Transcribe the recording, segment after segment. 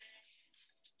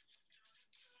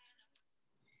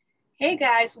Hey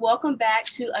guys, welcome back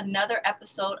to another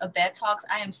episode of Bed Talks.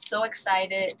 I am so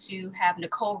excited to have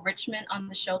Nicole Richmond on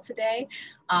the show today.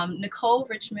 Nicole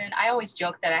Richmond, I always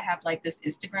joke that I have like this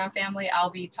Instagram family. I'll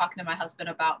be talking to my husband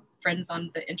about friends on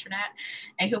the internet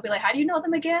and he'll be like, how do you know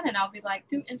them again? And I'll be like,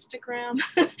 through Instagram.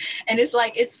 And it's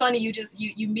like, it's funny.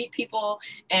 You meet people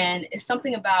and it's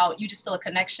something about, you just feel a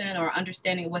connection or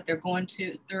understanding of what they're going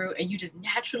through and you just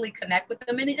naturally connect with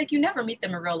them. And like, you never meet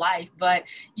them in real life, but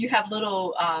you have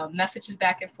little messages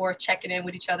back and forth, checking in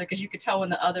with each other because you could tell when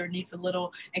the other needs a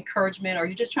little encouragement or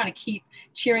you're just trying to keep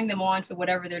cheering them on to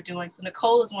whatever they're doing. So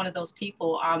Nicole is one of those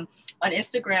people. On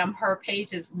Instagram, her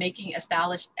page is Making a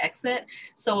Stylish Exit.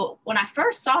 So when I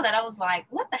first saw that, I was like,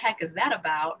 what the heck is that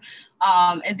about?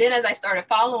 And then as I started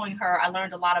following her, I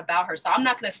learned a lot about her. So I'm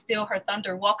not going to steal her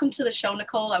thunder. Welcome to the show,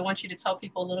 Nicole. I want you to tell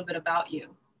people a little bit about you.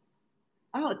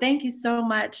 Oh, thank you so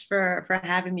much for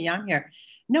having me on here.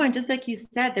 No, and just like you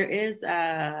said, there is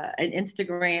an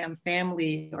Instagram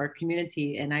family or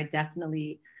community, and I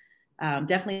definitely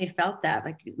felt that.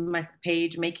 Like my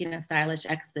page, Making a Stylish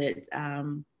Exit,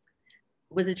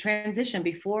 was a transition.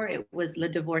 Before it was Le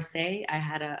Divorcé. I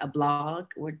had a blog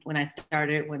when I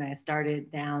started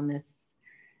down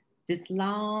this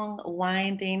long,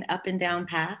 winding up and down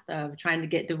path of trying to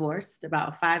get divorced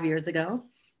about 5 years ago.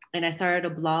 And I started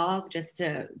a blog just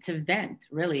to vent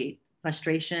really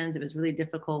frustrations. It was really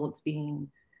difficult being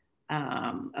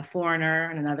a foreigner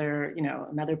in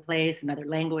another place, another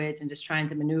language, and just trying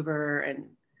to maneuver and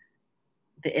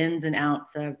the ins and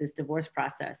outs of this divorce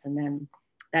process. And then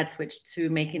that switched to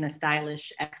Making a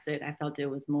Stylish Exit. I felt it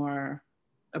was more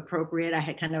appropriate. I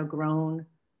had kind of grown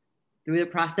through the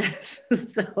process.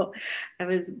 So I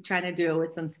was trying to do it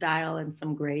with some style and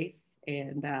some grace.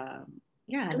 And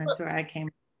and that's where I came.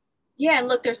 Yeah, and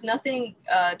look, there's nothing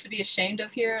to be ashamed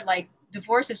of here. Like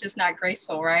divorce is just not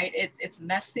graceful, right? It's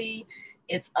messy,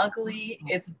 it's ugly,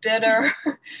 it's bitter.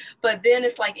 But then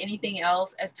it's like anything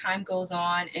else, as time goes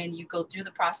on and you go through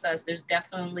the process, there's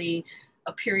definitely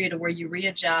a period where you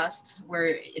readjust, where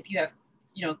if you have,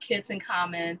 kids in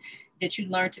common, that you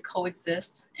learn to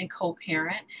coexist and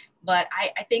co-parent. But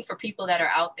I think for people that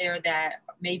are out there that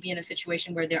may be in a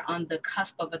situation where they're on the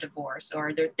cusp of a divorce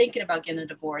or they're thinking about getting a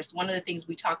divorce, one of the things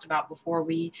we talked about before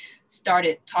we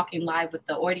started talking live with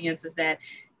the audience is that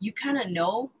you kind of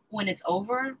know when it's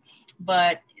over,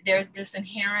 but there's this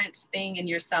inherent thing in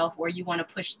yourself where you want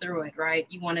to push through it, right?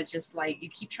 You want to just like, you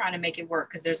keep trying to make it work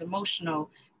because there's emotional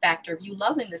factor of you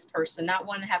loving this person, not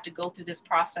wanting to have to go through this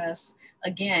process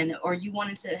again, or you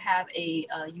wanting to have a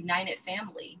united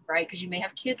family, right? Because you may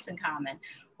have kids in common,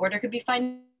 or there could be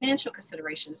financial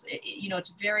considerations.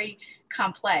 It's very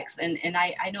complex. And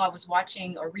I know I was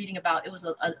watching or reading about, it was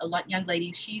a young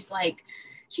lady,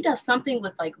 she does something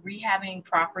with like rehabbing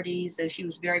properties and she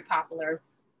was very popular.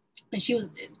 And she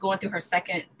was going through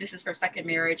this is her second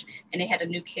marriage, and they had a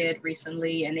new kid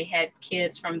recently, and they had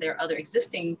kids from their other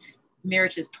existing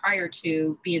marriages prior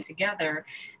to being together.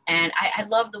 And I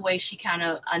love the way she kind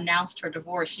of announced her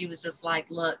divorce. She was just like,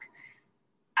 look,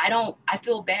 I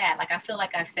feel bad. Like, I feel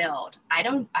like I failed. I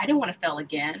didn't want to fail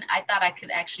again. I thought I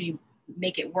could actually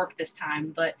make it work this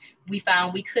time, but we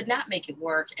found we could not make it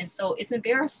work. And so it's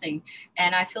embarrassing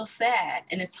and I feel sad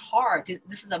and it's hard.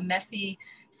 This is a messy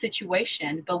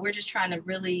situation, but we're just trying to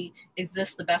really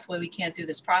exist the best way we can through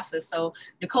this process. So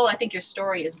Nicole, I think your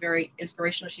story is very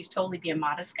inspirational. She's totally being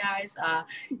modest, guys.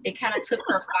 It kind of took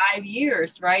her 5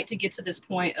 years, right, to get to this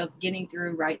point of getting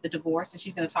through, right, the divorce. And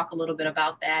she's going to talk a little bit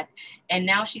about that. And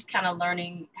now she's kind of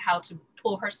learning how to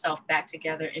pull herself back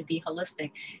together and be holistic.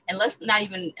 And let's not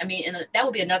even, and that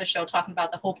will be another show talking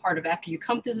about the whole part of after you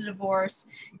come through the divorce,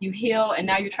 you heal, and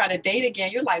now you're trying to date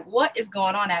again. You're like, what is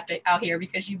going on out here?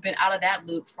 Because you've been out of that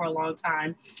loop for a long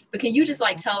time. But can you just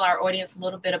like tell our audience a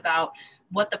little bit about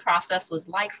what the process was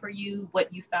like for you,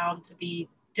 what you found to be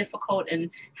difficult, and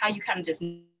how you kind of just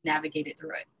navigated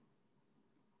through it?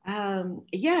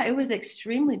 Yeah, it was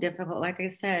extremely difficult. Like I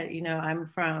said, I'm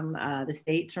from the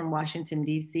States, from Washington,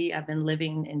 D.C. I've been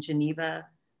living in Geneva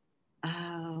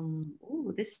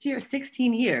this year,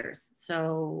 16 years.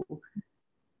 So,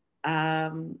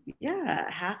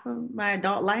 yeah, half of my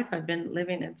adult life I've been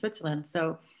living in Switzerland.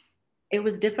 So it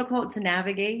was difficult to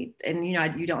navigate. And,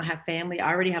 you don't have family.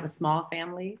 I already have a small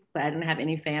family, but I didn't have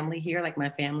any family here. Like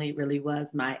my family really was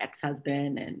my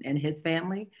ex-husband and his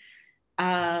family.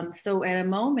 So at a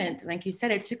moment, like you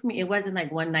said, it wasn't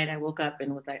like one night I woke up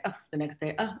and was like, oh, the next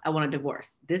day, oh, I want a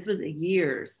divorce. This was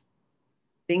years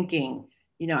thinking,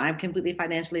 I'm completely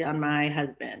financially on my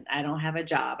husband. I don't have a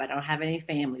job. I don't have any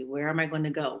family. Where am I going to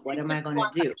go? What am I going to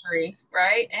do? Country,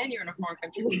 right? And you're in a foreign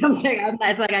country. I'm saying,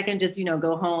 it's like I can just,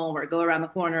 go home or go around the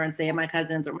corner and say to my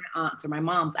cousins or my aunts or my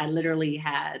moms. I literally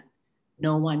had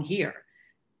no one here.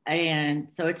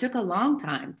 And so it took a long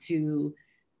time to,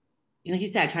 like you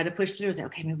said, I tried to push through and say,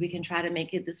 okay, maybe we can try to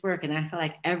make this work. And I felt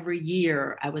like every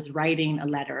year I was writing a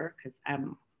letter, because I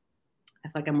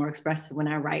feel like I'm more expressive when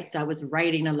I write. So I was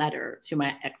writing a letter to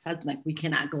my ex-husband, like, we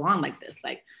cannot go on like this.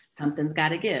 Like, something's got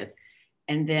to give.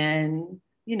 And then,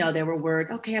 there were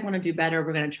words, okay, I'm going to do better.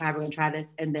 We're going to try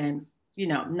this. And then,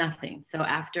 nothing. So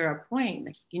after a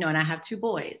point, and I have 2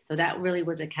 boys. So that really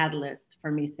was a catalyst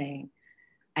for me saying,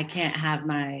 I can't have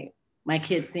my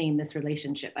kids seeing this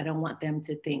relationship. I don't want them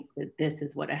to think that this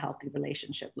is what a healthy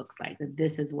relationship looks like, that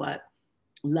this is what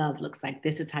love looks like.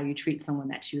 This is how you treat someone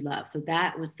that you love. So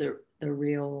that was the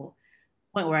real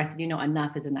point where I said,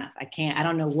 enough is enough. I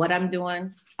don't know what I'm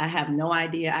doing. I have no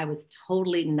idea. I was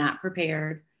totally not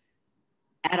prepared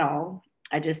at all.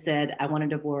 I just said, I want a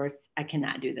divorce. I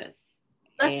cannot do this.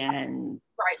 Let's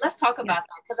talk about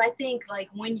that. Because I think, like,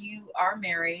 when you are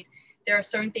married, there are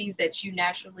certain things that you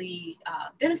naturally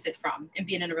benefit from in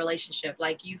being in a relationship.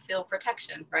 Like, you feel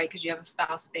protection, right? Because you have a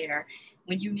spouse there.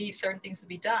 When you need certain things to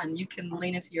be done, you can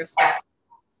lean into your spouse.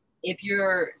 If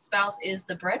your spouse is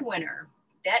the breadwinner,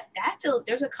 that feels,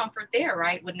 there's a comfort there,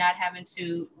 right? With not having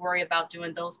to worry about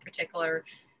doing those particular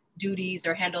duties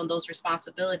or handling those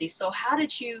responsibilities. So how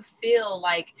did you feel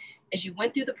like as you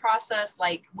went through the process?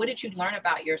 Like, what did you learn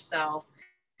about yourself?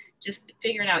 Just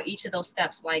figuring out each of those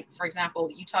steps. Like, for example,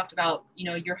 you talked about,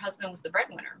 your husband was the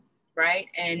breadwinner, right?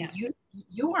 And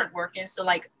you weren't working. So,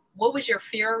 like, what was your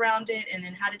fear around it? And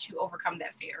then how did you overcome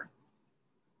that fear?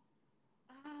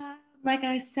 Like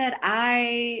I said,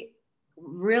 I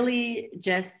really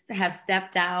just have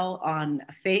stepped out on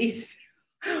faith,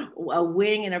 a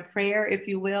wing and a prayer, if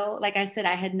you will. Like I said,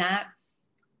 I had not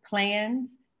planned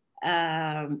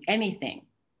anything.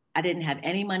 I didn't have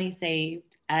any money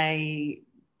saved. I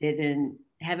didn't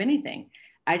have anything.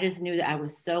 I just knew that I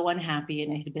was so unhappy,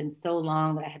 and it had been so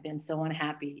long that I had been so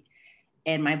unhappy.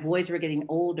 And my boys were getting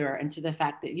older, and to the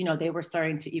fact that, they were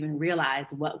starting to even realize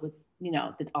what was,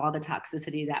 all the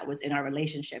toxicity that was in our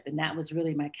relationship. And that was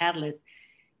really my catalyst.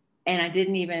 And I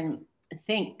didn't even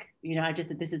think, I just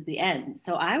said, this is the end.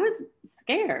 So I was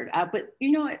scared, but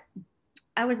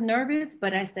I was nervous,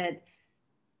 but I said,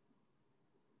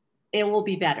 it will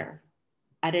be better.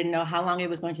 I didn't know how long it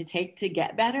was going to take to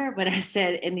get better, but I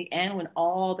said, in the end, when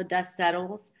all the dust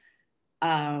settles,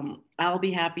 I'll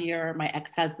be happier. My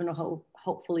ex-husband will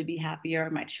hopefully be happier.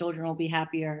 My children will be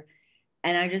happier.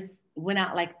 And I just went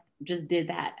out, just did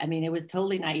that. I mean, it was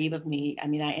totally naive of me. I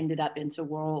mean, I ended up into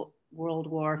World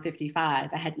War 55.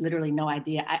 I had literally no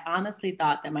idea. I honestly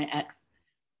thought that my ex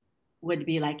would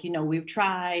be like, we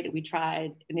tried,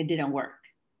 and it didn't work.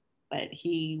 But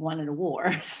he wanted a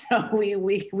war. So we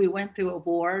went through a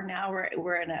war. Now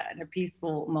we're in a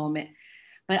peaceful moment.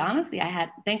 But honestly,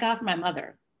 thank God for my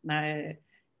mother.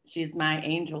 She's my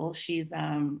angel. She's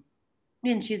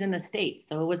and she's in the States.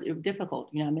 So it was difficult.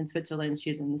 I'm in Switzerland,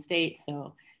 she's in the States.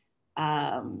 So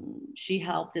she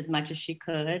helped as much as she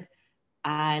could.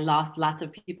 I lost lots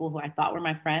of people who I thought were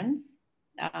my friends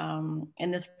in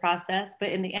this process. But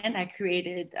in the end, I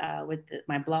created with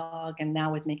my blog, and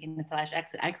now with Making the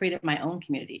 /Exit, I created my own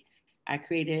community. I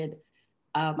created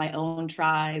my own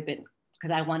tribe, and because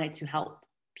I wanted to help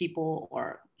people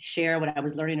or share what I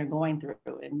was learning or going through,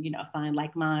 and find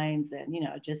like minds, and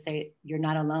just say you're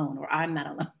not alone, or I'm not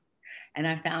alone. And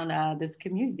I found this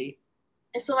community.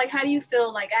 And so, like, how do you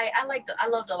feel? Like, I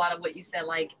loved a lot of what you said.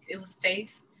 Like, it was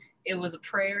faith, it was a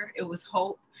prayer, it was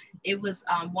hope, it was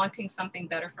wanting something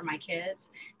better for my kids.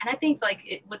 And I think,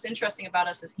 like, what's interesting about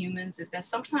us as humans is that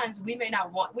sometimes we may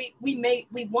not want, we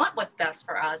want what's best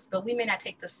for us, but we may not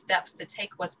take the steps to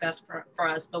take what's best for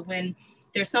us. But when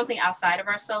there's something outside of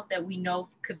ourselves that we know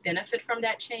could benefit from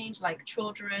that change, like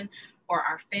children or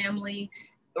our family,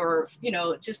 or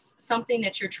just something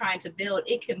that you're trying to build,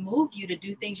 it can move you to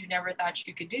do things you never thought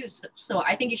you could do. So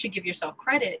I think you should give yourself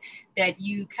credit that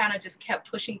you kind of just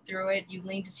kept pushing through it. You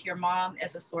leaned into your mom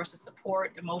as a source of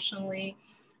support emotionally.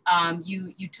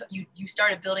 You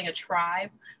started building a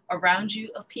tribe around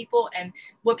you of people. And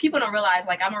what people don't realize,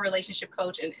 like, I'm a relationship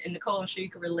coach, and Nicole, I'm sure you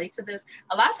can relate to this.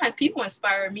 A lot of times people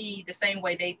inspire me the same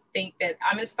way they think that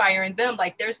I'm inspiring them.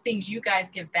 Like, there's things you guys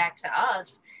give back to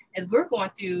us as we're going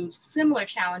through similar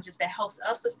challenges that helps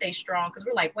us to stay strong, because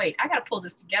we're like, wait, I got to pull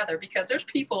this together because there's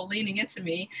people leaning into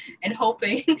me and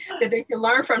hoping that they can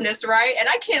learn from this, right? And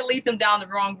I can't lead them down the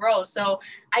wrong road. So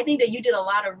I think that you did a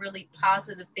lot of really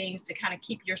positive things to kind of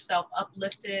keep yourself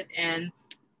uplifted and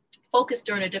focus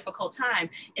during a difficult time.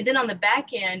 And then on the back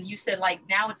end, you said like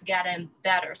now it's gotten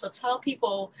better. So tell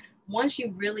people, once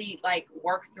you really like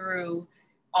work through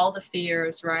all the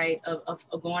fears, right, of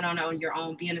going on your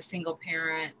own, being a single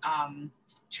parent,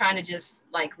 trying to just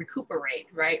like recuperate,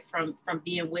 right, from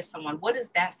being with someone, what does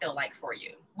that feel like for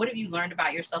you? What have you learned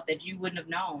about yourself that you wouldn't have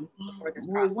known before this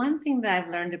Well, process? one thing that I've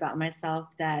learned about myself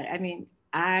that, I mean,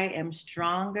 I am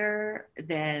stronger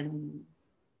than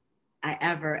I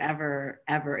ever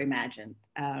imagined.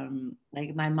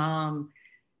 Like my mom,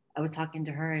 I was talking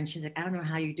to her and she's like, I don't know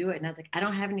how you do it. And I was like, I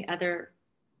don't have any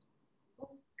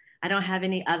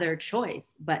other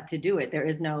choice but to do it. There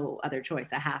is no other choice.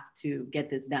 I have to get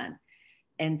this done.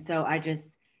 And so I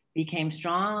just became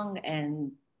strong.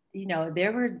 And,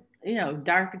 there were,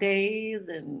 dark days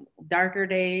and darker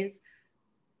days,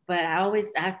 but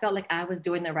I felt like I was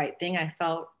doing the right thing. I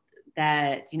felt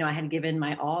that, I had given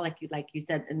my all, like you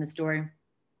said in the story.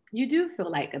 You do feel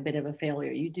like a bit of a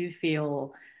failure. You do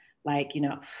feel like,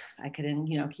 I couldn't,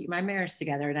 keep my marriage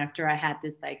together. And after I had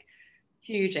this like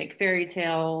huge, like fairy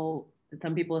tale,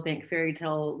 some people think fairy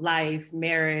tale life,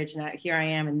 marriage, and here I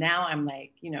am. And now I'm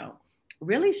like,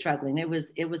 really struggling. It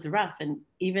was rough. And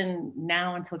even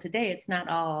now until today, it's not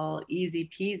all easy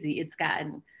peasy. It's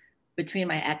gotten, between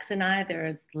my ex and I,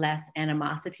 there's less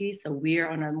animosity. So we're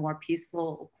on a more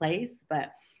peaceful place.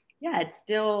 But yeah, it's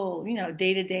still,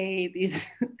 day to day, these,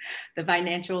 the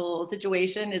financial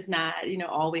situation is not,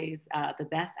 always the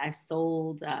best. I've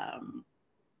sold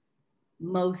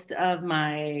most of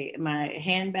my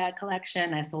handbag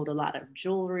collection. I sold a lot of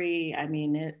jewelry. I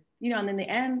mean, and in the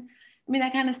end, I mean,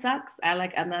 that kind of sucks.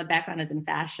 My background is in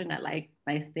fashion. I like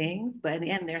nice things, but in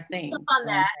the end, they're things. On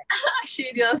that,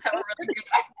 she does have a really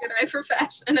good eye for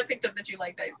fashion. I picked up that you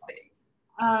like nice things.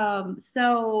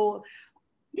 So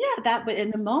yeah, but in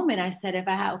the moment I said, if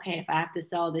I have to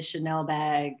sell this Chanel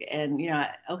bag and,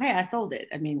 okay, I sold it.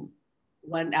 I mean,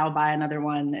 I'll buy another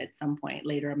one at some point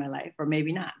later in my life, or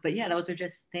maybe not. But yeah, those are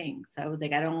just things. So I was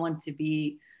like, I don't want to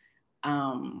be,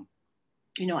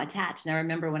 attached. And I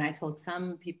remember when I told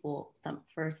some people,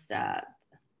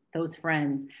 those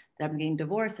friends that I'm getting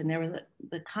divorced, and there was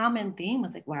the common theme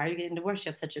was like, why are you getting divorced?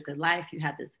 You have such a good life. You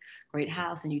have this great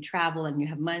house and you travel and you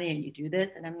have money and you do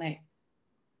this. And I'm like,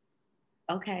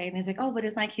 okay. And he's like, oh, but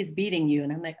it's like he's beating you.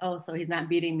 And I'm like, oh, so he's not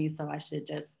beating me. So I should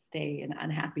just stay in an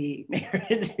unhappy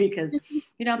marriage because,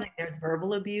 I'm like, there's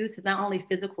verbal abuse. It's not only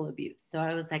physical abuse. So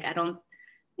I was like,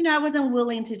 I wasn't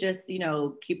willing to just,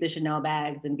 keep the Chanel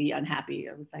bags and be unhappy.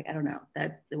 I was like, I don't know,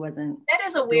 that is a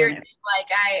weird thing.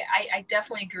 Like, I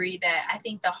definitely agree that I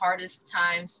think the hardest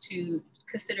times to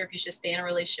consider if you should stay in a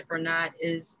relationship or not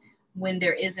is when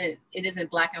it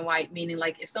isn't black and white, meaning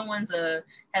like if someone's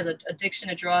has an addiction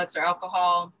to drugs or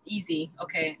alcohol, easy.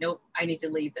 Okay, nope, I need to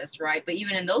leave this, right? But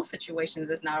even in those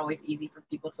situations, it's not always easy for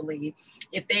people to leave.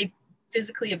 If they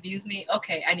physically abuse me,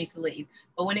 okay, I need to leave.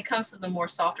 But when it comes to the more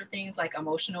softer things like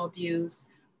emotional abuse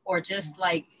or just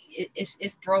like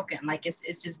it's broken, like it's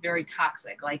just very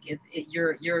toxic. Like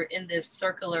you're in this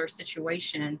circular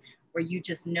situation where you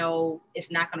just know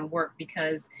it's not going to work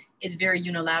because it's very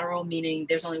unilateral, meaning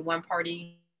there's only one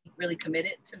party really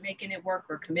committed to making it work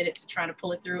or committed to trying to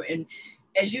pull it through. And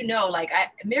as you know, like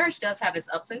marriage does have its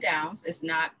ups and downs. It's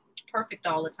not perfect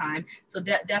all the time. So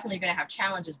definitely going to have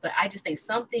challenges, but I just think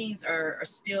some things are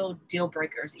still deal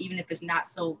breakers, even if it's not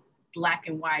so black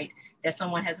and white that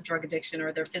someone has a drug addiction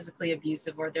or they're physically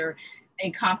abusive or they're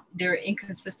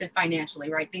inconsistent financially,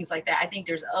 right? Things like that. I think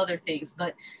there's other things,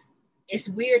 but it's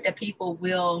weird that people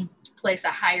will place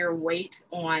a higher weight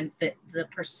on the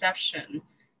perception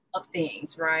of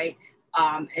things, right?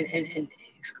 And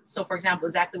so, for example,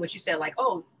 exactly what you said, like,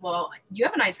 oh, well, you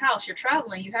have a nice house, you're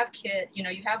traveling, you have kids, you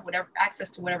have whatever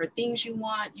access to whatever things you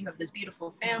want, you have this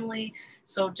beautiful family.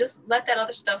 So just let that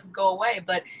other stuff go away.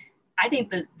 But I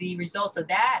think the results of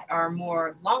that are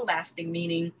more long lasting,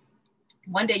 meaning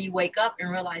one day you wake up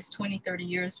and realize 20, 30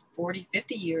 years, 40,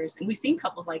 50 years. And we've seen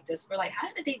couples like this. We're like,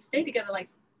 how did they stay together like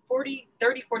 40,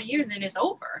 30, 40 years and then it's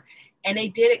over? And they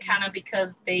did it kind of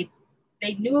because they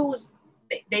knew it was,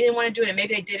 they didn't want to do it. And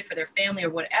maybe they did it for their family or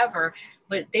whatever,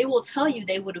 but they will tell you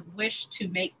they would have wished to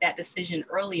make that decision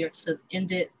earlier to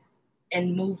end it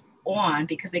and move on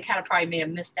because they kind of probably may have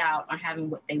missed out on having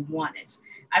what they wanted.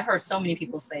 I've heard so many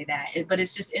people say that, but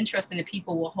it's just interesting that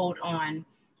people will hold on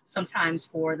sometimes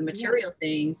for the material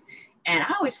things. And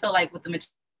I always feel like with the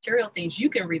material things, you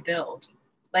can rebuild.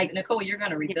 Like, Nicole, you're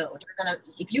going to rebuild. You're going to,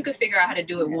 if you could figure out how to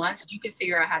do it once, you could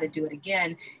figure out how to do it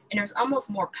again. And there's almost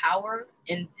more power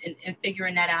in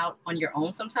figuring that out on your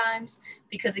own sometimes,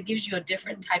 because it gives you a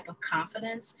different type of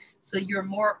confidence. So you're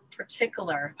more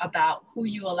particular about who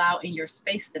you allow in your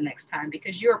space the next time,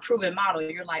 because you're a proven model.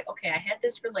 You're like, okay, I had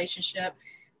this relationship,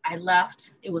 I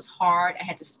left, it was hard, I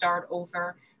had to start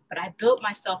over, but I built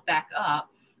myself back up.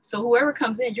 So whoever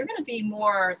comes in, you're going to be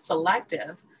more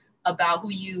selective about who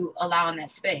you allow in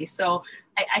that space. So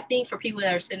I think for people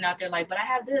that are sitting out there like, but I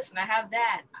have this and I have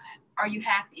that, are you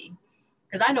happy?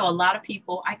 Because I know a lot of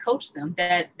people, I coach them,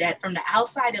 that from the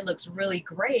outside it looks really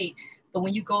great, but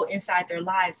when you go inside their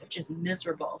lives, they're just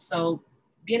miserable. So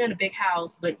being in a big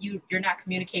house, but you're not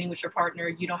communicating with your partner,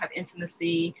 you don't have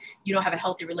intimacy, you don't have a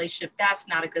healthy relationship, that's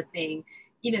not a good thing.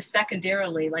 Even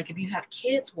secondarily, like if you have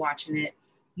kids watching it,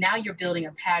 now you're building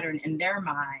a pattern in their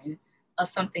mind of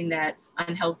something that's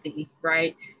unhealthy,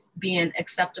 right? Being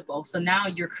acceptable. So now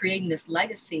you're creating this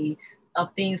legacy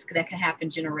of things that can happen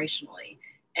generationally.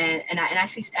 And I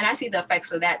see the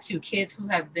effects of that too. Kids who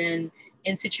have been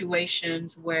in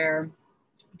situations where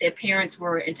their parents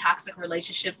were in toxic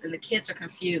relationships and the kids are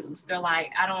confused. They're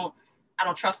like, I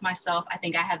don't trust myself. I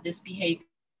think I have this behavior,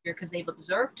 because they've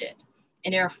observed it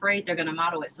and they're afraid they're going to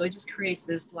model it. So it just creates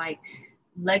this like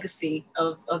legacy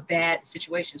of bad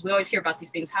situations. We always hear about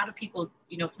these things. How do people,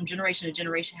 from generation to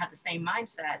generation have the same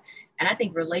mindset? And I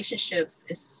think relationships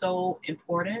is so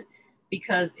important,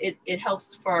 because it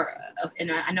helps for,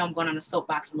 and I know I'm going on a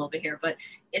soapbox a little bit here, but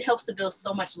it helps to build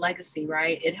so much legacy,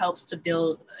 right? It helps to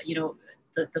build,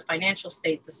 the financial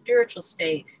state, the spiritual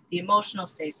state, the emotional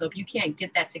state. So if you can't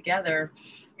get that together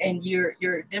and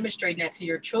you're demonstrating that to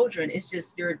your children, it's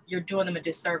just, you're doing them a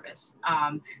disservice.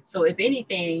 So if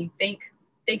anything,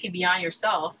 thinking beyond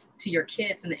yourself to your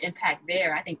kids and the impact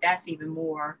there, I think that's even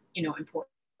more,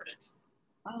 important.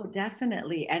 Oh,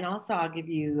 definitely. And also, I'll give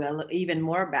you even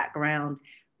more background.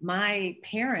 My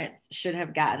parents should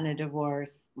have gotten a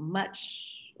divorce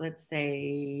much, let's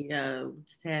say,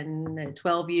 10,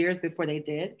 12 years before they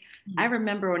did. Mm-hmm. I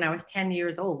remember when I was 10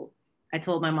 years old, I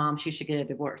told my mom she should get a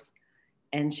divorce.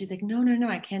 And she's like, no,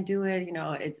 I can't do it.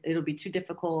 It'll be too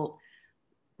difficult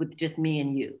with just me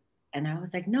and you. And I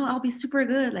was like, no, I'll be super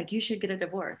good. Like, you should get a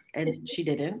divorce. And she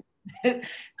didn't.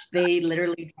 They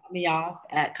literally dropped me off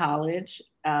at college.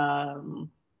 And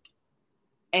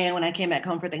when I came back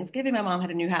home for Thanksgiving, my mom had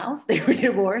a new house. They were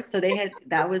divorced. So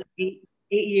that was 8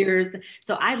 years.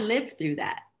 So I lived through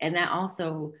that. And that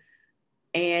also,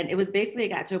 and it was basically, it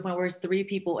got to a point where it's 3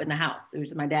 people in the house. It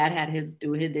was my dad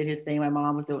did his thing. My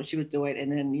mom was doing what she was doing.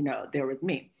 And then, there was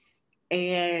me.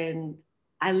 And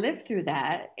I lived through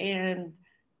that. And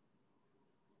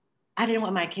I didn't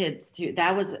want my kids to, and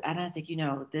I was like,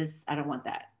 I don't want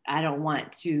that. I don't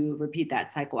want to repeat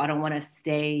that cycle. I don't want to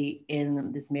stay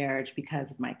in this marriage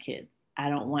because of my kids. I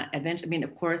don't want, eventually, I mean,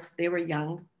 of course they were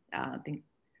young, I think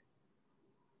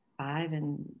 5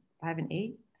 and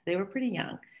 8. So they were pretty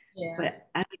young, but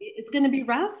I think it's going to be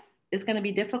rough. It's going to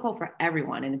be difficult for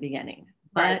everyone in the beginning,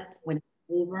 but when it's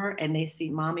over and they see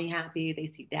mommy happy, they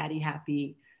see daddy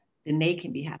happy, then they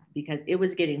can be happy, because it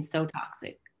was getting so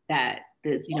toxic that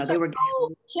kids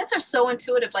are so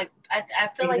intuitive. Like I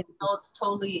feel like adults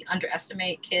totally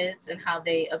underestimate kids and how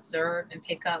they observe and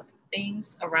pick up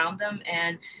things around them.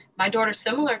 And my daughter,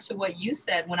 similar to what you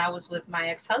said, when I was with my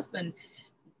ex-husband,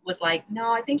 was like,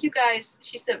 no, I think you guys,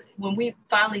 she said, when we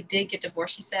finally did get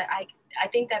divorced, she said, I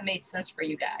think that made sense for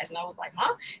you guys. And I was like,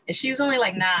 huh? And she was only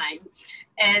like 9.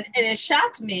 And it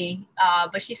shocked me.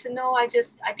 But she said, no, I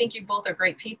think you both are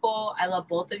great people. I love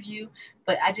both of you,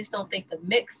 but I just don't think the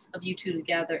mix of you two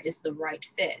together is the right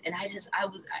fit. And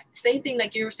same thing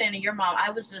like you were saying to your mom,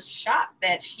 I was just shocked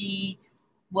that she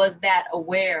was that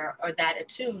aware or that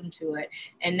attuned to it.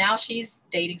 And now she's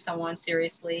dating someone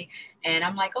seriously. And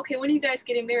I'm like, okay, when are you guys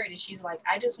getting married? And she's like,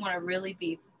 I just want to really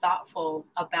be thoughtful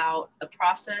about the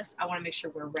process. I want to make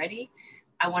sure we're ready.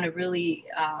 I want to really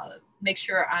make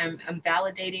sure I'm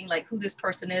validating like who this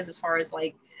person is, as far as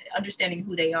like understanding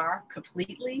who they are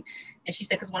completely. And she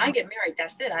said, because when I get married,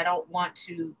 that's it. I don't want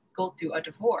to go through a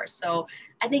divorce. So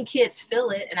I think kids feel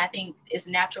it, and I think it's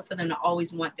natural for them to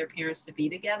always want their parents to be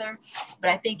together. But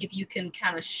I think if you can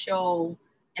kind of show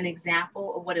an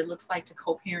example of what it looks like to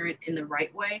co-parent in the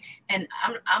right way. And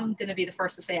I'm going to be the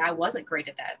first to say I wasn't great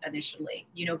at that initially,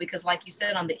 because like you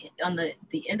said, on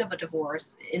the end of a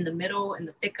divorce, in the middle, in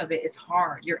the thick of it, it's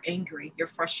hard. You're angry, you're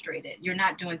frustrated, you're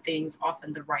not doing things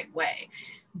often the right way.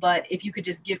 But if you could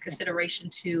just give consideration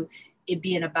to it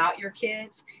being about your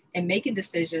kids and making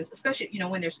decisions, especially,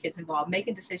 when there's kids involved,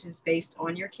 making decisions based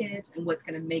on your kids and what's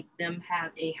going to make them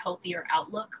have a healthier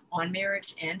outlook on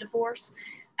marriage and divorce,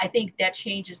 I think that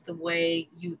changes the way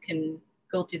you can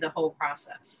go through the whole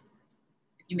process.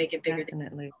 You make it bigger.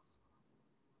 Definitely.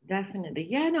 Definitely.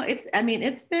 Yeah, no, I mean,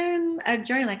 it's been a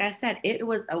journey. Like I said, it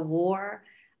was a war.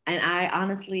 And I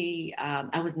honestly,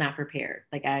 I was not prepared.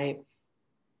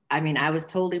 I mean, I was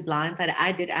totally blindsided.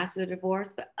 I did ask for the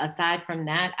divorce, but aside from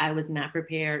that, I was not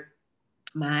prepared.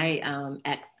 My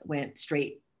ex went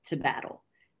straight to battle,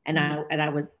 and I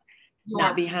was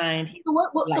not behind. So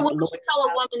what would you tell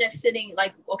a woman that's sitting,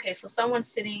 like, okay, so someone's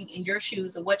sitting in your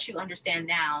shoes of what you understand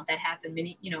now that happened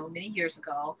many years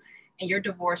ago, and your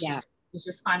divorce was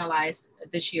just finalized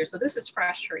this year. So this is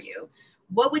fresh for you.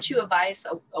 What would you advise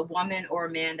a woman or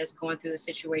a man that's going through the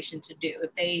situation to do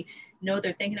if they know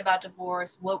they're thinking about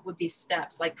divorce? What would be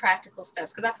steps, like practical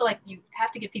steps? Because I feel like you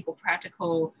have to give people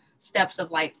practical steps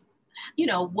of like,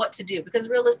 what to do, because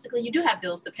realistically you do have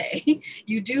bills to pay.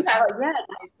 You do have a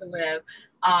place to live.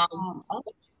 What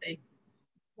would you say?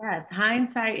 Yes,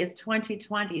 hindsight is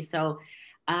 2020. So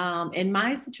in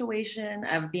my situation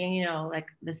of being, like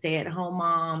the stay-at-home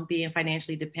mom, being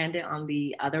financially dependent on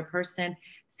the other person,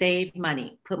 save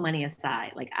money, put money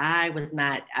aside. Like I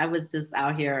was just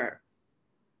out here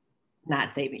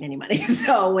not saving any money.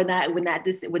 So when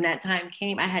that time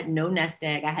came, I had no nest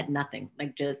egg. I had nothing,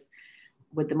 like just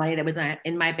with the money that was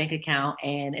in my bank account.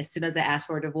 And as soon as I asked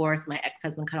for a divorce, my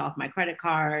ex-husband cut off my credit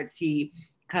cards. He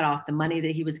cut off the money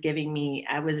that he was giving me.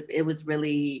 It was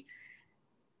really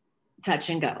touch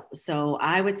and go. So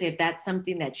I would say if that's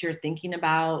something that you're thinking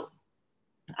about,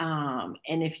 and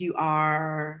if you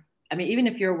are, I mean, even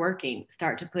if you're working,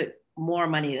 start to put more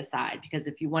money aside, because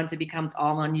if once it becomes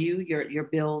all on you, your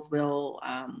bills will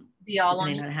be all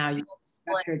on you. On how you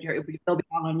structured it will be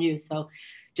all on you. So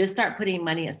just start putting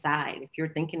money aside. If you're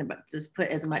thinking about, just put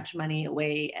as much money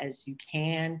away as you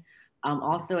can.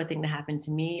 Also, a thing that happened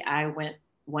to me, I went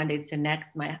one day to the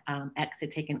next. My ex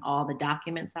had taken all the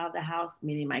documents out of the house,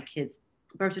 meaning my kids'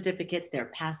 birth certificates, their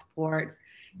passports,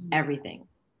 everything.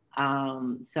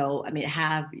 So I mean,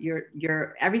 have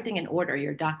your everything in order,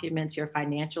 your documents, your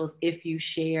financials. If you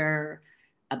share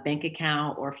a bank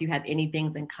account, or if you have any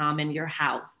things in common, your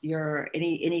house, your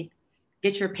any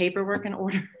get your paperwork in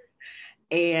order,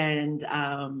 and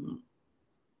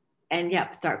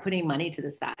yep, start putting money to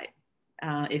the side.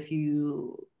 If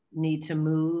you need to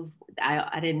move,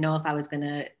 I didn't know if I was going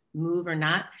to move or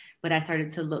not, but I started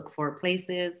to look for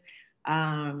places.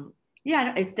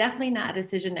 Yeah, it's definitely not a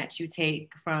decision that you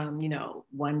take from,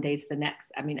 one day to the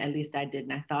next. I mean, at least I did,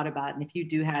 and I thought about it. And if you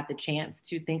do have the chance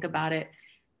to think about it,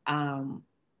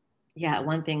 yeah,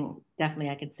 one thing definitely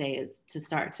I could say is to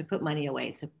start to put money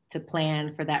away, to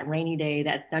plan for that rainy day,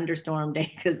 that thunderstorm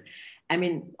day. Because I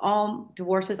mean, all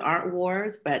divorces aren't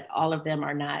wars, but all of them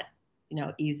are not,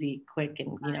 easy, quick,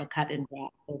 and cut and dry.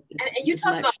 So and you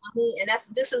talked about money, and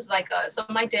this is like so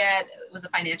my dad was a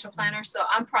financial planner, so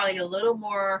I'm probably a little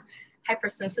more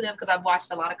hypersensitive because I've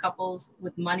watched a lot of couples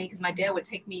with money, because my dad would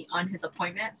take me on his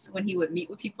appointments when he would meet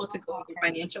with people to go over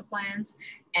financial plans.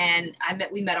 And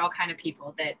we met all kind of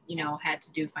people that, had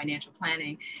to do financial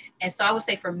planning. And so I would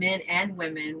say for men and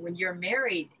women, when you're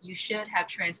married, you should have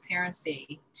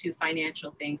transparency to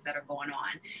financial things that are going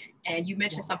on. And you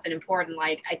mentioned something important,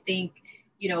 like I think,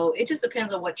 it just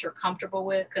depends on what you're comfortable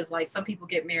with. Because like some people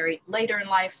get married later in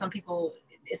life, some people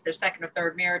it's their second or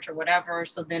third marriage or whatever.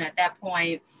 So then at that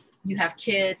point, you have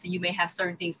kids and you may have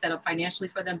certain things set up financially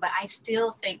for them. But I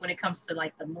still think when it comes to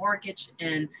like the mortgage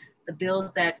and the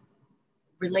bills that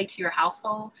relate to your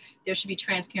household, there should be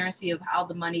transparency of how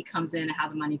the money comes in and how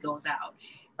the money goes out.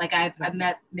 Like I've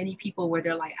met many people where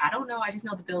they're like, I don't know, I just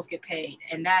know the bills get paid.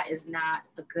 And that is not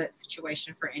a good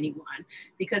situation for anyone,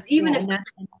 because even if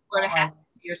something were to happen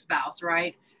to your spouse,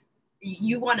 right?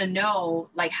 You want to know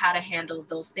like how to handle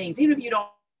those things. Even if you don't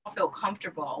feel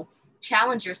comfortable,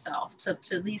 challenge yourself to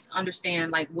at least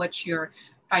understand like what your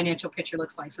financial picture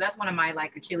looks like. So that's one of my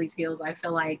like Achilles heels. I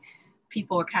feel like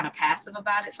people are kind of passive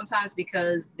about it sometimes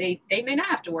because they may not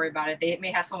have to worry about it. They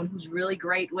may have someone who's really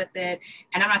great with it.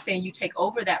 And I'm not saying you take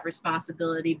over that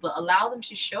responsibility, but allow them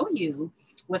to show you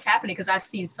what's happening. Because I've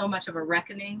seen so much of a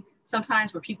reckoning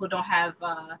sometimes where people don't have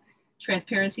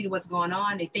transparency to what's going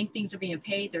on. They think things are being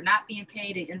paid. They're not being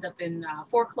paid. They end up in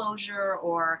foreclosure,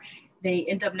 or they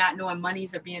end up not knowing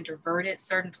monies are being diverted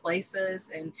certain places.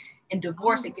 And in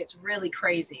divorce, it gets really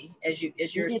crazy as you're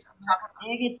talking about.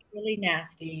 It gets really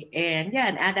nasty. And yeah,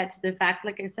 and add that to the fact,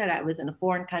 like I said, I was in a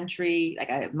foreign country.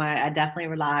 Like I definitely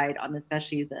relied on,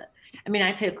 especially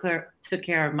I took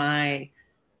care of my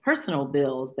personal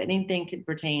bills, but anything could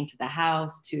pertain to the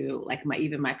house, to like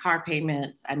even my car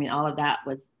payments. I mean, all of that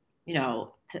was,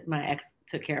 my ex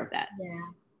took care of that. Yeah.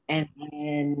 And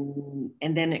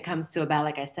then it comes to about,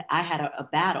 like I said, I had a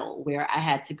battle where I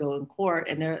had to go in court,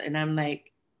 and I'm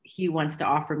like, he wants to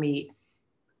offer me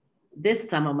this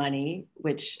sum of money,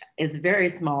 which is very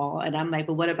small. And I'm like,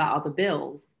 but what about all the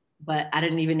bills? But I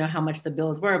didn't even know how much the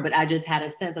bills were, but I just had a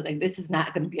sense. I was like, this is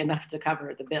not going to be enough to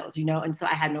cover the bills, you know? And so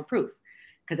I had no proof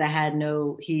because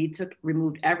he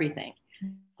removed everything.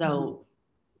 So,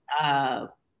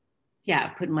 yeah,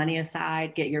 put money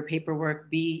aside, get your paperwork,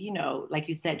 be, you know, like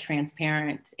you said,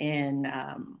 transparent in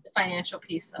the financial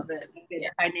piece of it. The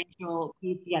financial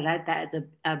piece. Yeah, that is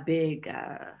a big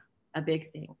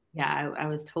thing. Yeah, I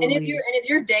was And totally. if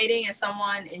you're dating and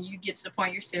someone and you get to the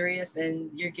point you're serious and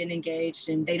you're getting engaged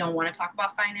and they don't want to talk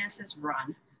about finances,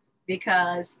 run,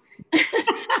 because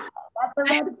That's a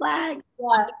red flag.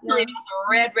 Yeah. It's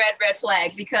a red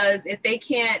flag, because if they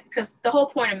can't, because the whole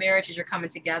point of marriage is you're coming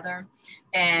together,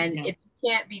 and if you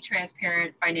can't be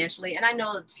transparent financially, and I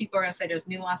know people are going to say there's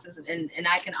nuances, and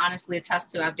I can honestly attest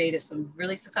to, I've dated some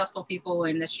really successful people,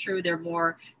 and that's true, they're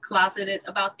more closeted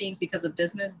about things because of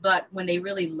business, but when they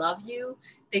really love you,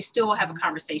 they still will have a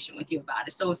conversation with you about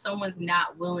it. So if someone's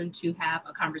not willing to have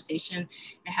a conversation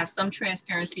and have some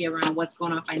transparency around what's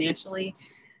going on financially,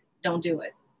 don't do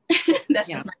it. That's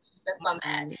just my 2 cents on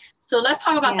that. So let's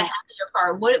talk about the happier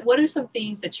part. What are some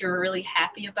things that you're really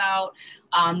happy about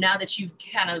now that you've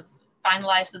kind of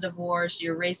finalized the divorce,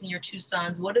 you're raising your 2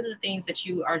 sons? What are the things that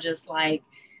you are just like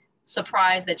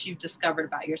surprised that you've discovered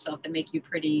about yourself that make you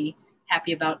pretty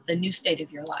happy about the new state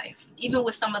of your life, even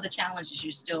with some of the challenges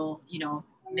you still, you know,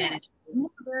 manage?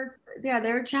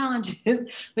 There are challenges,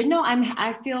 but no,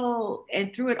 I feel,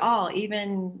 and through it all,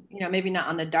 even, you know, maybe not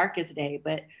on the darkest day,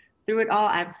 but through it all,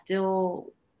 I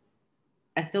still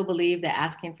believe that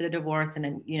asking for the divorce and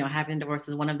then, you know, having a divorce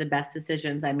is one of the best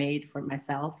decisions I made for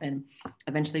myself and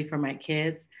eventually for my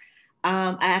kids.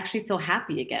 I actually feel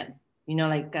happy again, you know,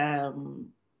 like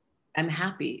I'm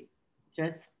happy.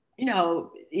 Just, you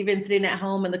know, even sitting at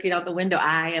home and looking out the window,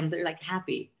 I am like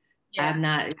happy. Yeah. I'm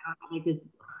not, you know, like this,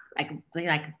 like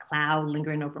a cloud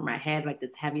lingering over my head, like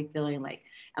this heavy feeling. Like,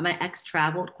 and my ex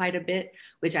traveled quite a bit,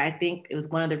 which I think it was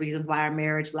one of the reasons why our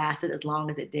marriage lasted as long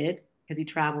as it did, because he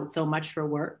traveled so much for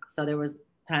work. So there was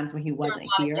times when he wasn't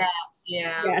here. Gaps,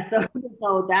 yeah. Yeah.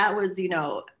 So that was, you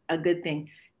know, a good thing.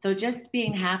 So just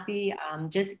being happy,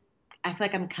 just, I feel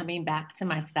like I'm coming back to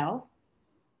myself.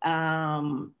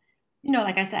 You know,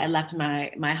 like I said, I left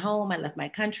my home, I left my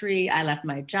country, I left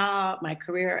my job, my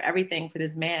career, everything for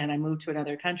this man. And I moved to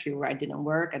another country where I didn't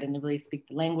work. I didn't really speak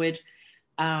the language.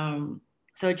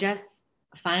 So just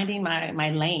finding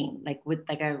my lane, like with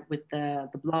the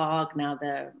blog, now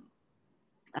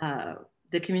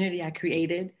the community I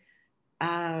created.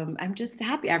 I'm just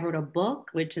happy. I wrote a book,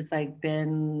 which has like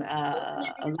been a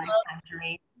lifetime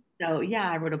dream. So yeah,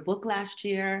 I wrote a book last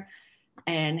year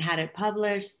and had it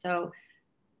published. So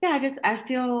yeah, I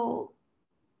feel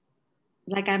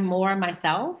like I'm more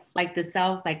myself, like the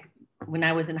self, like when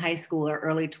I was in high school or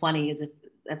early 20s,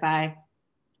 if I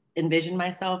envision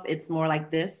myself, it's more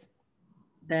like this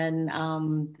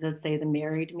than let's say the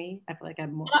married me. I feel like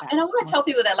I'm more. And I want to tell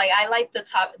people that, like, I like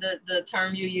the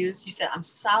term you used. You said I'm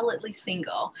solidly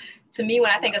single. To me, when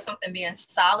I think of something being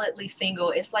solidly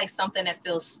single, it's like something that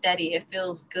feels steady. It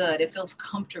feels good. It feels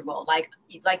comfortable. Like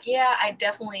yeah, I'm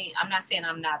not saying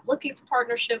I'm not looking for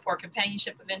partnership or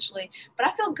companionship eventually, but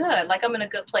I feel good. Like I'm in a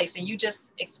good place, and you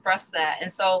just express that.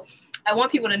 And so I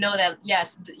want people to know that,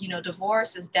 yes, you know,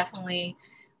 divorce is definitely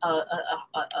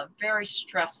a very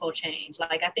stressful change.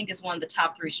 Like I think it's one of the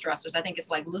top 3 stressors. I think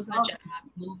it's like losing a job,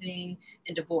 moving,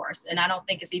 and divorce. And I don't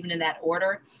think it's even in that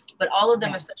order, but all of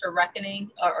them are such a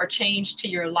reckoning or change to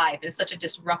your life. It's such a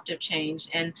disruptive change.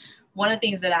 And one of the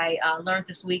things that I learned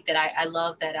this week that I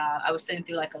love, that I was sitting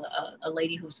through like a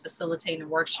lady who was facilitating a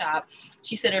workshop.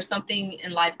 She said there's something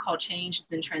in life called change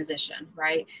and transition,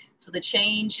 right? So the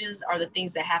changes are the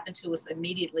things that happen to us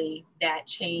immediately that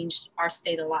changed our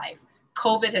state of life.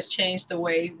 COVID has changed the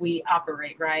way we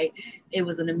operate, right? It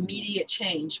was an immediate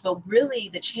change, but really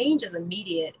the change is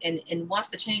immediate. And once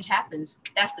the change happens,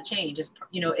 that's the change. It's,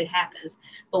 you know, it happens.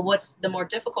 But what's the more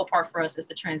difficult part for us is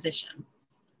the transition.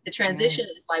 The transition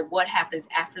is like what happens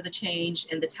after the change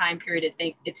and the time period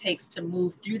it takes to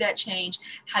move through that change,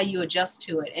 how you adjust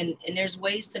to it. And there's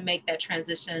ways to make that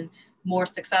transition more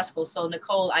successful. So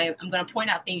Nicole, I'm going to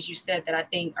point out things you said that I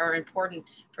think are important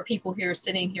for people here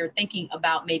sitting here thinking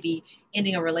about maybe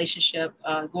ending a relationship,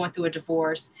 going through a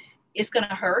divorce. It's going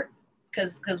to hurt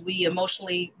because we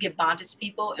emotionally get bonded to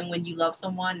people. And when you love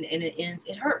someone and it ends,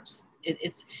 it hurts.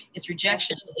 It's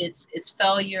rejection, it's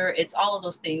failure, it's all of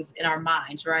those things in our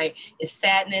minds, right? It's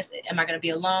sadness. Am I going to be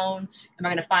alone? Am I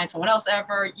going to find someone else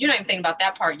ever? You're not even thinking about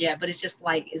that part yet, but it's just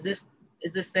like, is this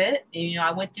it? And, you know,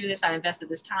 I went through this, I invested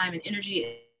this time and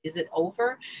energy. Is it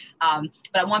over?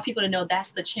 But I want people to know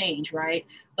that's the change, right?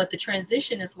 But the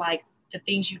transition is like the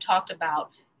things you talked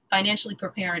about, financially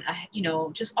preparing, you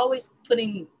know, just always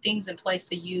putting things in place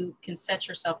so you can set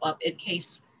yourself up in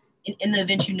case, in the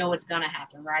event you know it's gonna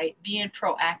happen, right? Being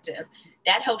proactive,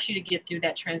 that helps you to get through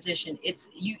that transition. It's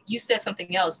you said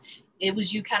something else. It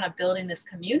was you kind of building this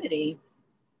community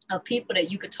of people that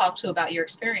you could talk to about your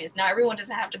experience. Now, everyone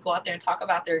doesn't have to go out there and talk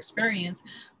about their experience,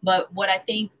 but what I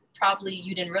think probably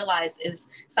you didn't realize is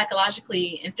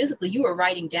psychologically and physically, you were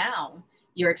writing down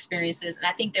your experiences. And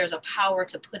I think there's a power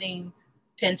to putting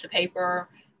pen to paper,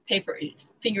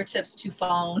 fingertips to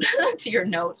phone, to your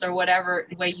notes or whatever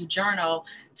way you journal,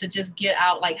 to just get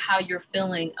out like how you're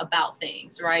feeling about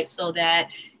things, right? So that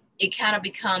it kind of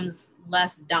becomes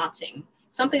less daunting.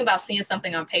 Something about seeing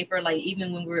something on paper, like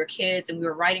even when we were kids and we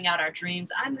were writing out our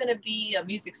dreams, I'm going to be a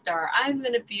music star, I'm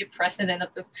going to be a president of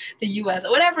the US,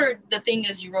 whatever the thing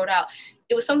is you wrote out.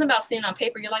 It was something about seeing on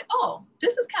paper, you're like, oh,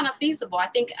 this is kind of feasible. I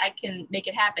think I can make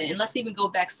it happen. And let's even go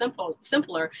back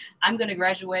simpler. I'm going to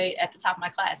graduate at the top of my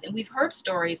class. And we've heard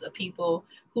stories of people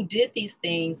who did these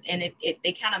things and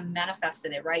they kind of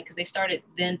manifested it, right? Because they started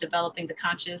then developing the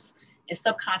conscious and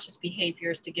subconscious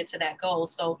behaviors to get to that goal.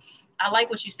 So I like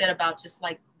what you said about just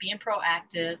like being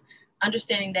proactive,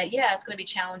 understanding that, yeah, it's going to be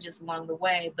challenges along the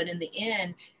way, but in the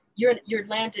end, you're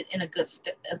landed in a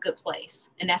good place.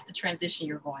 And that's the transition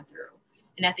you're going through.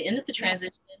 And at the end of the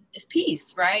transition is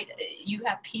peace, right? You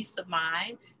have peace of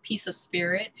mind, peace of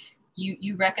spirit.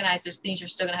 You recognize there's things you're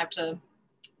still going to have to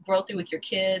grow through with your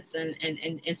kids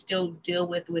and still deal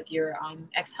with your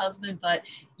ex-husband, but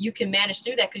you can manage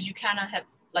through that because you kind of have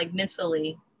like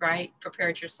mentally, right,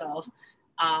 prepared yourself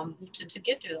to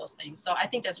get through those things. So I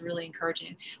think that's really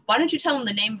encouraging. Why don't you tell them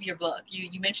the name of your book?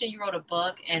 You mentioned you wrote a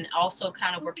book, and also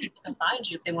kind of where people can find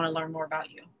you if they want to learn more about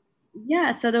you.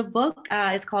 Yeah, so the book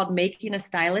is called Making a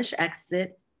Stylish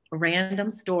Exit: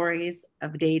 Random Stories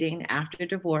of Dating After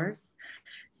Divorce.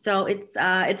 So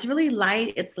it's really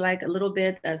light. It's like a little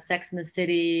bit of Sex in the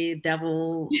City,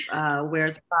 Devil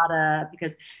Wears Prada,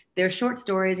 because they're short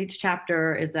stories. Each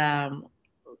chapter is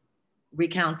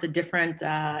recounts a different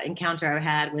encounter I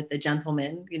had with a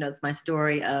gentleman. You know, it's my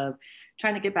story of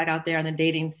trying to get back out there on the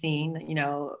dating scene, you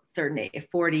know, certain age,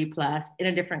 40 plus in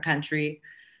a different country.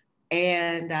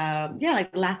 And yeah,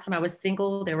 like last time I was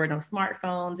single, there were no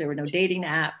smartphones, there were no dating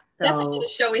apps. So that's another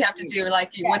show we have to do.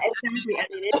 Like you went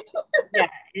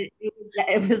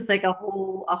it was like a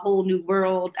whole new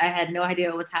world. I had no idea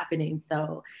what was happening.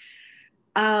 So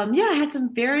yeah, I had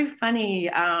some very funny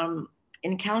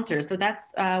encounters. So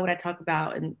that's what I talk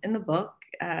about in the book.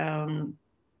 And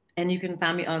you can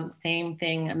find me on the same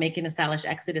thing. Making a Stylish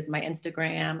Exit is my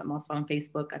Instagram. I'm also on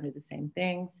Facebook under the same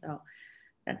thing. So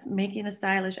that's Making a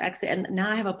Stylish Exit. And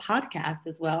now I have a podcast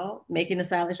as well, Making a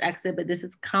Stylish Exit, but this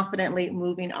is Confidently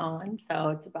Moving On. So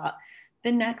it's about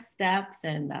the next steps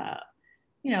and,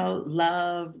 you know,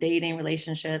 love, dating,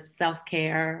 relationships,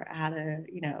 self-care, how to,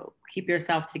 you know, keep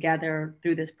yourself together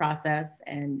through this process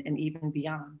and even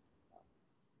beyond.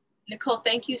 Nicole,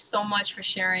 thank you so much for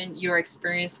sharing your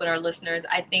experience with our listeners.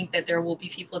 I think that there will be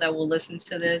people that will listen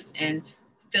to this and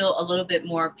feel a little bit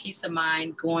more peace of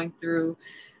mind going through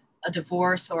a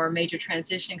divorce or a major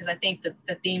transition, because I think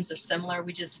the themes are similar.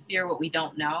 We just fear what we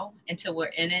don't know until we're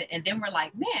in it. And then we're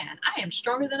like, man, I am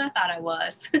stronger than I thought I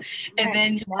was. And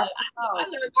then you're like, I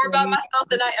learned more about myself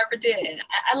than I ever did.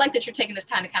 I like that you're taking this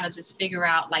time to kind of just figure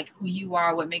out like who you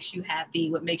are, what makes you happy,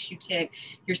 what makes you tick.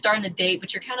 You're starting to date,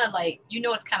 but you're kind of like, you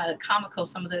know, it's kind of comical,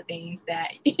 some of the things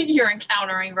that you're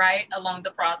encountering, right, along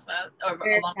the process or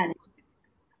along.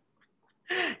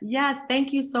 Yes,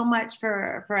 thank you so much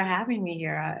for having me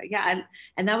here.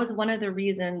 And that was one of the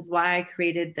reasons why I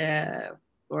created the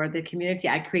community.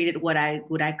 I created what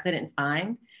I couldn't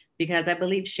find, because I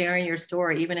believe sharing your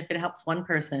story, even if it helps one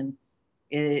person,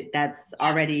 that's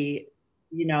already,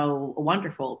 you know,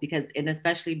 wonderful. Because, and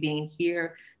especially being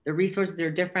here, the resources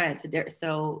are different.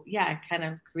 So yeah, I kind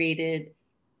of created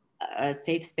a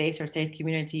safe space or safe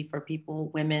community for people,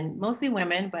 women, mostly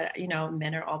women, but you know,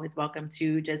 men are always welcome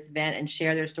to just vent and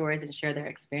share their stories and share their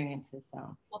experiences.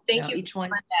 So, well, thank you each one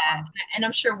for that. And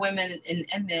I'm sure women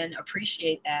and men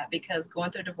appreciate that, because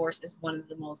going through divorce is one of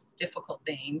the most difficult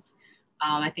things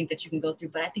I think that you can go through,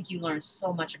 but I think you learn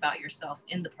so much about yourself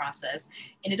in the process,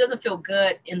 and it doesn't feel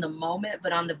good in the moment,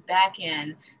 but on the back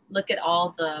end, look at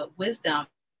all the wisdom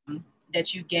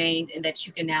that you've gained and that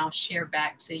you can now share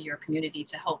back to your community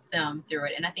to help them through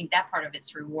it. And I think that part of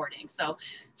it's rewarding. So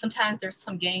sometimes there's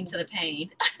some gain to the pain,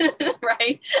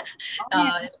 right? Oh,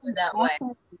 yeah, In that way.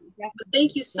 But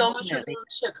thank you so much for definitely.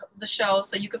 doing the show.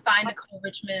 So you can find Nicole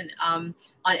Richmond on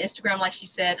Instagram, like she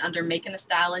said, under Making a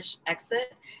Stylish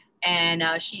Exit. And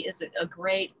she is a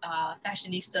great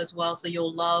fashionista as well. So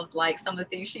you'll love like some of the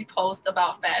things she posts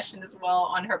about fashion as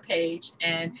well on her page.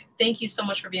 And thank you so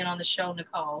much for being on the show,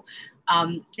 Nicole.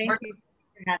 Thank you for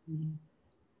having me.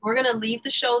 We're going to leave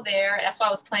the show there. That's why I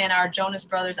was playing our Jonas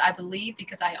Brothers, I Believe,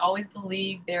 because I always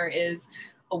believe there is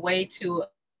a way to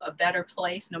a better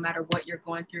place no matter what you're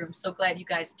going through. I'm so glad you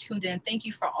guys tuned in. Thank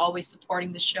you for always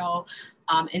supporting the show.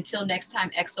 Until next time,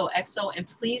 XOXO. And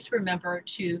please remember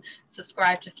to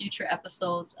subscribe to future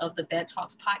episodes of the Bed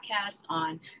Talks podcast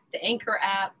on the Anchor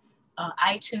app,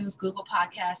 iTunes, Google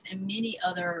Podcasts, and many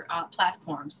other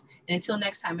platforms. And until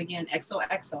next time, again,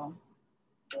 XOXO. All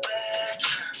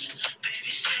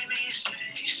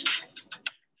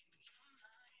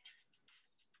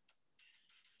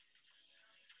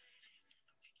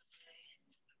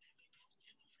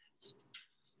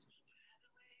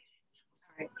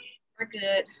right, we're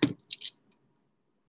good.